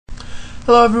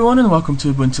Hello everyone and welcome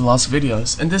to Ubuntu Lucid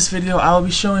videos. In this video I will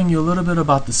be showing you a little bit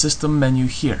about the system menu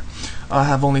here. I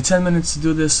have only 10 minutes to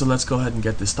do this, so let's go ahead and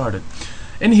get this started.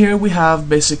 In here we have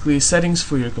basically settings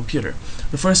for your computer.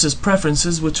 The first is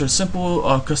preferences, which are simple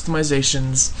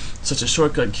customizations such as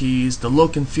shortcut keys, the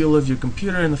look and feel of your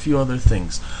computer, and a few other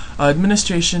things.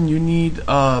 Administration, you need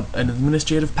an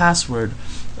administrative password.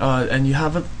 And you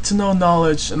have to know a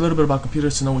little bit about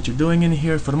computers to know what you're doing in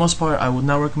here. For the most part, I would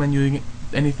not recommend using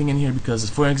anything in here because,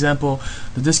 for example,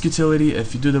 the disk utility,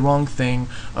 if you do the wrong thing,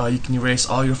 you can erase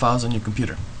all your files on your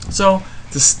computer. So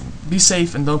just be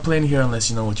safe and don't play in here unless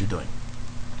you know what you're doing.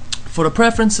 For the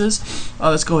preferences,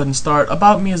 let's go ahead and start.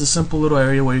 About Me is a simple little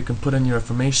area where you can put in your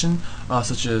information,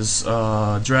 such as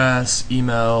address,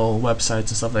 email, websites,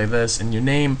 and stuff like this, and your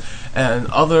name. And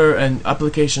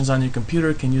applications on your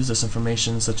computer can use this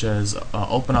information, such as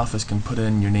OpenOffice can put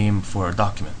in your name for a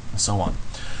document, and so on.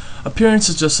 Appearance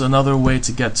is just another way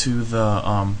to get to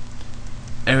the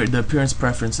appearance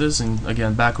preferences, and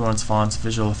again, backgrounds, fonts,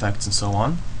 visual effects, and so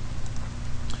on.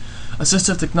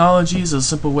 Assistive technologies is a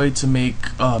simple way to make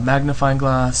magnifying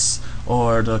glass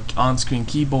or the on-screen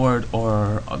keyboard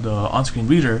or the on-screen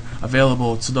reader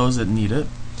available to those that need it.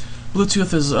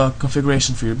 Bluetooth is a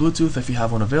configuration for your Bluetooth if you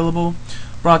have one available.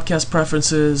 Broadcast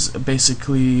preferences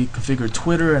basically configure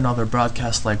Twitter and other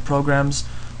broadcast-like programs.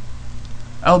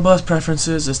 LBUS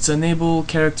preferences is to enable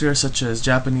characters such as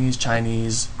Japanese,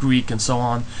 Chinese, Greek, and so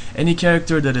on. Any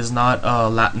character that is not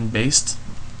Latin-based,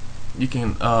 you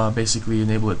can basically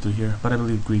enable it through here, but I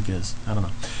believe Greek is. I don't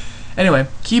know. Anyway,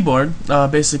 keyboard,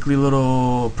 basically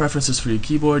little preferences for your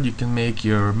keyboard. You can make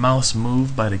your mouse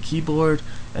move by the keyboard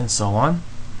and so on.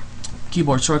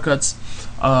 Keyboard shortcuts,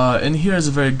 and here is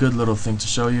a very good little thing to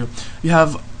show you. You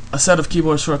have a set of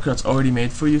keyboard shortcuts already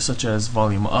made for you, such as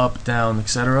volume up, down,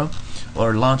 etc.,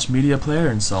 or launch media player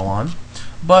and so on.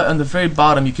 But on the very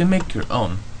bottom you can make your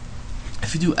own.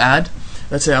 If you do add,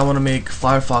 let's say I want to make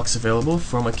Firefox available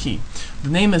from a key. The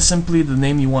name is simply the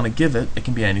name you want to give it. It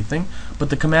can be anything, but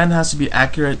the command has to be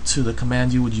accurate to the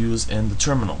command you would use in the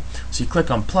terminal. So you click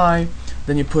on apply,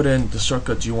 then you put in the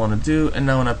shortcut you want to do, and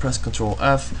now when I press Ctrl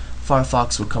F,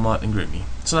 Firefox will come out and greet me.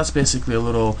 So that's basically a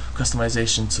little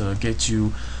customization to get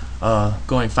you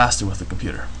going faster with the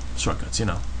computer. Shortcuts, you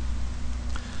know.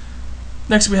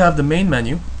 Next we have the main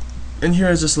menu. In here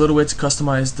is just a little way to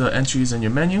customize the entries in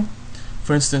your menu.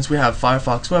 For instance, we have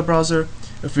Firefox web browser.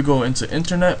 If we go into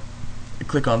internet, we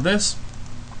click on this,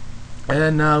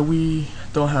 and now we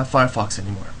don't have Firefox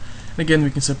anymore. And again, we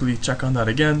can simply check on that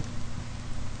again,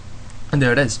 and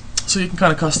there it is. So you can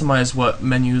kind of customize what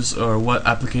menus or what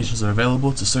applications are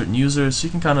available to certain users, so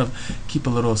you can kind of keep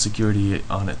a little security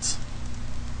on it.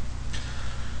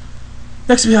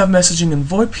 Next we have messaging and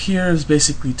VoIP. Here is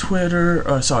basically Twitter,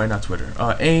 or sorry, not Twitter,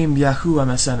 AIM, Yahoo,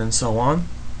 MSN, and so on.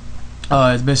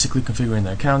 It's basically configuring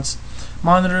the accounts.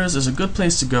 Monitors is a good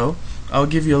place to go. I'll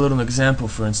give you a little example.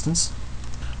 For instance,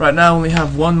 right now I only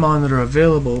have one monitor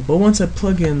available, but once I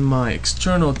plug in my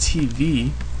external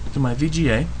TV to my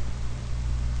VGA,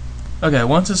 okay,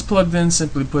 once it's plugged in,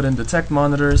 simply put in detect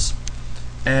monitors,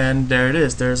 and there it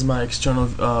is. There's my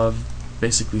external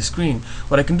basically screen.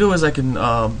 What I can do is I can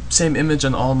same image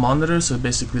on all monitors, so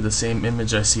basically the same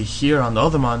image I see here on the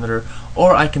other monitor,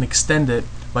 or I can extend it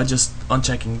by just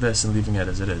unchecking this and leaving it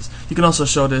as it is. You can also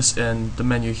show this in the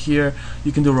menu here.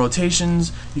 You can do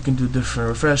rotations, you can do different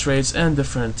refresh rates, and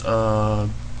different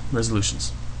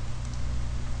resolutions.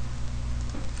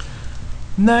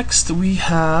 Next we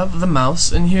have the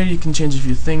mouse, and here you can change a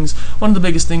few things. One of the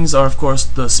biggest things are of course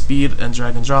the speed and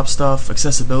drag and drop stuff,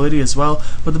 accessibility as well,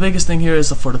 but the biggest thing here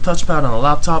is for the touchpad on a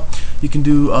laptop. You can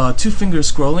do two-finger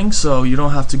scrolling, so you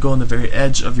don't have to go on the very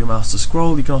edge of your mouse to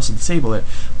scroll. You can also disable it,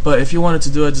 but if you wanted to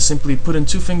do it, just simply put in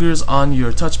 2 fingers on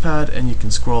your touchpad and you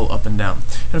can scroll up and down.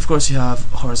 And of course you have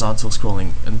horizontal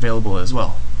scrolling available as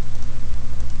well.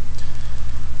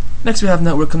 Next we have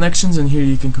network connections, and here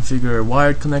you can configure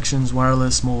wired connections,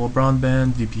 wireless, mobile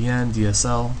broadband, VPN,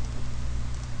 DSL.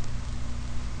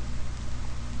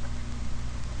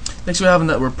 Next we have a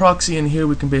network proxy, and here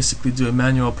we can basically do a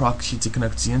manual proxy to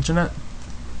connect to the internet.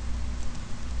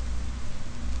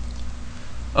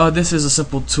 This is a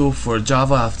simple tool for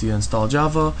Java after you install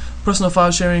Java. Personal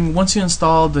file sharing, once you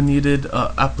install the needed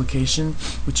application,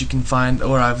 which you can find,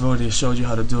 or I've already showed you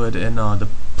how to do it in the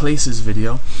Places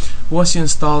video. Once you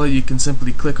install it, you can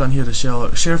simply click on here to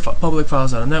share public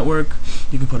files on a network.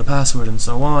 You can put a password and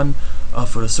so on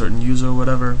for a certain user or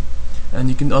whatever. And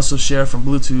you can also share from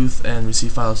Bluetooth and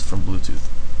receive files from Bluetooth.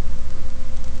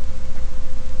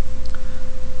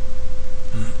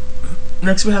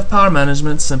 Next we have power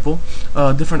management, simple.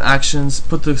 Different actions,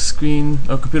 put the screen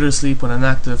or computer to sleep when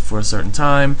inactive for a certain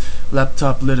time.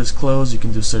 Laptop lid is closed, you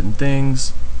can do certain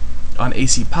things. On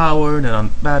AC power, then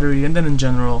on battery, and then in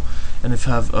general, and if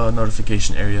you have a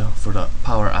notification area for the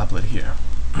power applet here.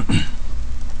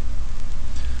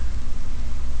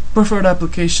 Preferred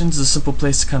applications is a simple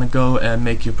place to kind of go and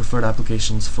make your preferred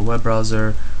applications for web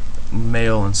browser,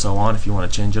 mail, and so on if you want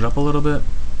to change it up a little bit.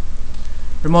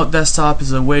 Remote desktop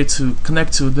is a way to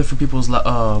connect to different people's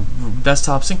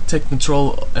desktops and take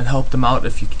control and help them out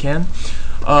if you can.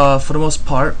 For the most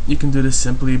part, you can do this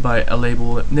simply by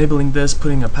enabling this,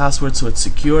 putting a password so it's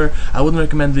secure. I wouldn't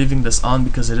recommend leaving this on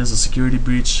because it is a security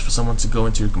breach for someone to go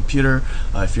into your computer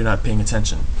if you're not paying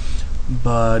attention.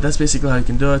 But that's basically how you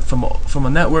can do it from a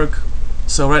network.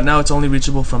 So right now it's only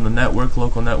reachable from the network,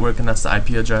 local network, and that's the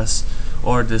IP address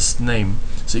or this name.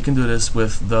 So you can do this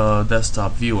with the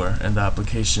desktop viewer and the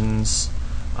applications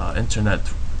internet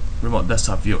remote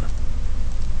desktop viewer.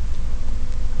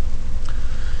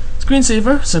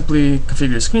 Screensaver, simply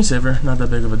configure your screensaver, not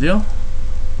that big of a deal.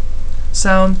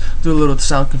 Sound, do a little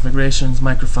sound configurations,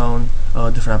 microphone,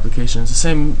 different applications, the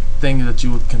same thing that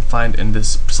you can find in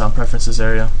this sound preferences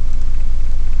area.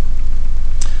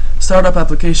 Startup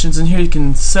applications, and here you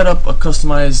can set up a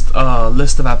customized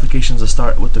list of applications to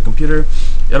start with the computer.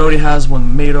 It already has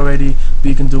one made already, but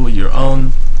you can do it your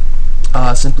own.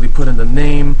 Simply put in the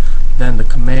name, then the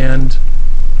command,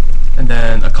 and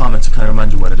then a comment to kind of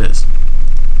remind you what it is.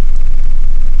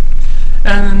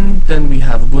 And then we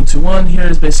have Ubuntu One. Here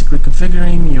is basically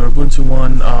configuring your Ubuntu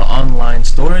One online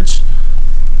storage.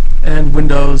 And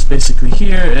Windows, basically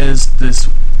here is this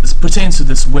pertains to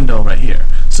this window right here.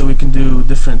 So we can do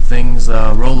different things,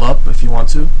 roll up if you want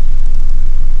to.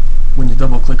 When you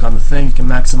double click on the thing, you can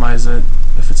maximize it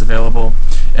if it's available.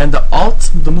 And the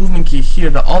Alt, the movement key here,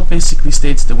 the Alt basically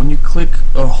states that when you click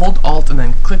or hold Alt and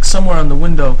then click somewhere on the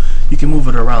window, you can move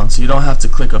it around. So you don't have to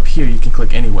click up here, you can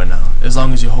click anywhere now, as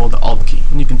long as you hold the Alt key.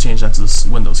 And you can change that to the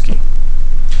Windows key.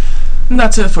 And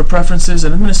that's it for preferences.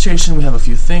 And administration, we have a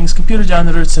few things. Computer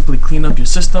janitor, simply clean up your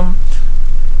system.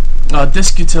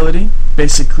 Disk utility,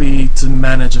 basically to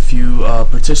manage a few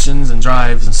partitions and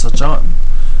drives and such on.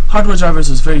 Hardware drivers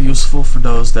is very useful for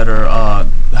those that are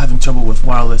having trouble with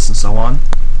wireless and so on.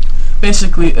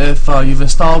 Basically, if you've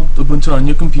installed Ubuntu on a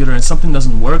new computer and something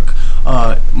doesn't work,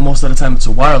 most of the time it's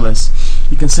a wireless,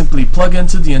 you can simply plug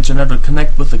into the internet or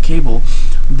connect with a cable,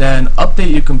 then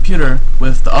update your computer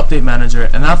with the update manager,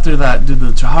 and after that do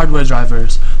the hardware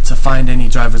drivers to find any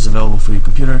drivers available for your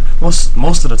computer.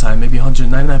 Most of the time, maybe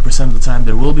 199% of the time,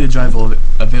 there will be a driver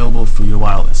available for your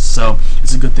wireless, so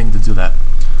it's a good thing to do that.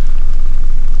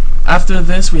 After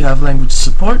this, we have language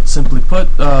support. Simply put,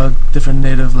 different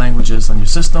native languages on your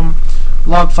system.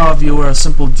 Log file viewer, a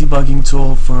simple debugging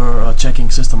tool for checking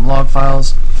system log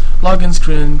files. Login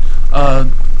screen,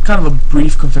 kind of a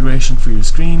brief configuration for your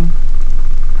screen.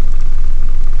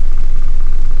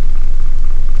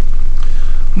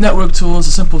 Network tools,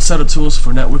 a simple set of tools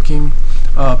for networking.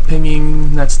 Pinging,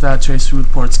 netstat,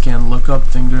 traceroute, port scan, lookup,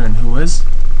 finger, and whois.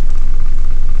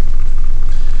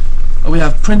 We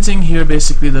have printing here,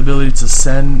 basically the ability to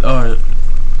send or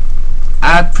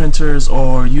add printers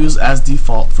or use as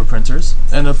default for printers,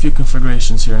 and a few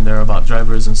configurations here and there about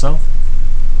drivers and so.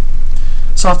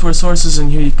 Software sources,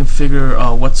 and here you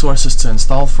configure what sources to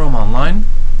install from online.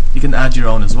 You can add your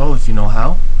own as well if you know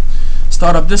how.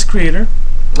 Startup disk creator.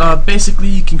 Basically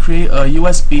you can create a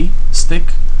USB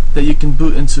stick that you can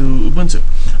boot into Ubuntu.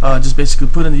 Just basically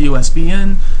put in the USB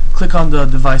in, click on the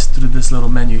device through this little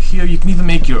menu here. You can even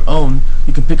make your own.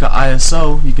 You can pick an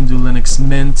ISO, you can do Linux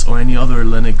Mint or any other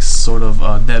Linux sort of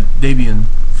Debian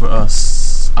for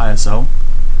us ISO.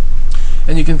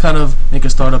 And you can kind of make a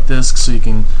startup disk so you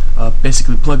can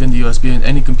basically plug in the USB in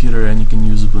any computer and you can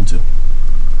use Ubuntu.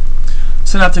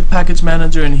 Synaptic Package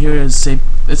Manager, and here is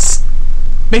it's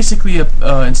basically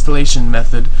a installation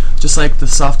method just like the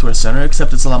Software Center,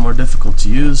 except it's a lot more difficult to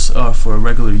use for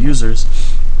regular users.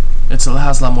 It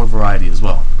has a lot more variety as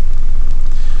well.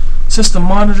 System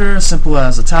Monitor, simple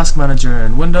as a task manager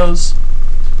in Windows.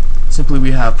 Simply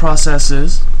we have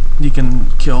processes, you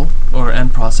can kill or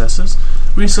end processes.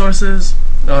 Resources,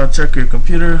 check your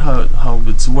computer, how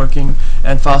it's working,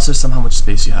 and file system, how much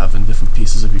space you have in different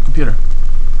pieces of your computer.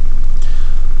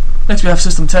 Next we have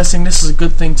system testing. This is a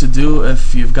good thing to do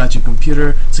if you've got your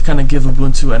computer to kind of give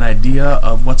Ubuntu an idea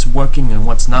of what's working and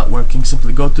what's not working.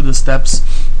 Simply go through the steps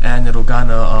and it'll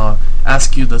kind of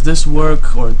ask you, does this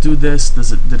work or do this?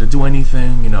 Did it do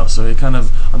anything? You know, so it kind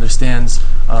of understands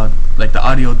like the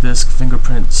audio disk,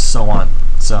 fingerprints, so on.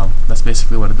 So that's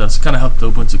basically what it does. Kind of help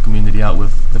the Ubuntu community out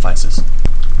with devices.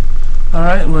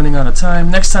 Alright, I'm running out of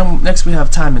time. Next we have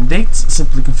time and date.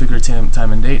 Simply configure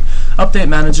time and date. Update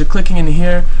manager, clicking in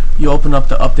here, you open up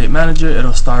the update manager,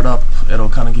 it'll start up, it'll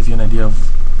kind of give you an idea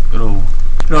of, it'll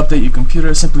update your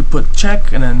computer. Simply put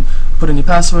check and then put in your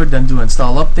password, then do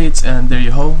install updates, and there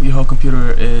you go. Your whole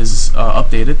computer is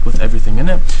updated with everything in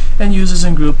it. And users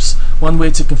and groups, one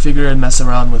way to configure and mess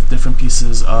around with different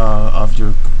pieces of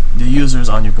the users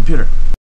on your computer.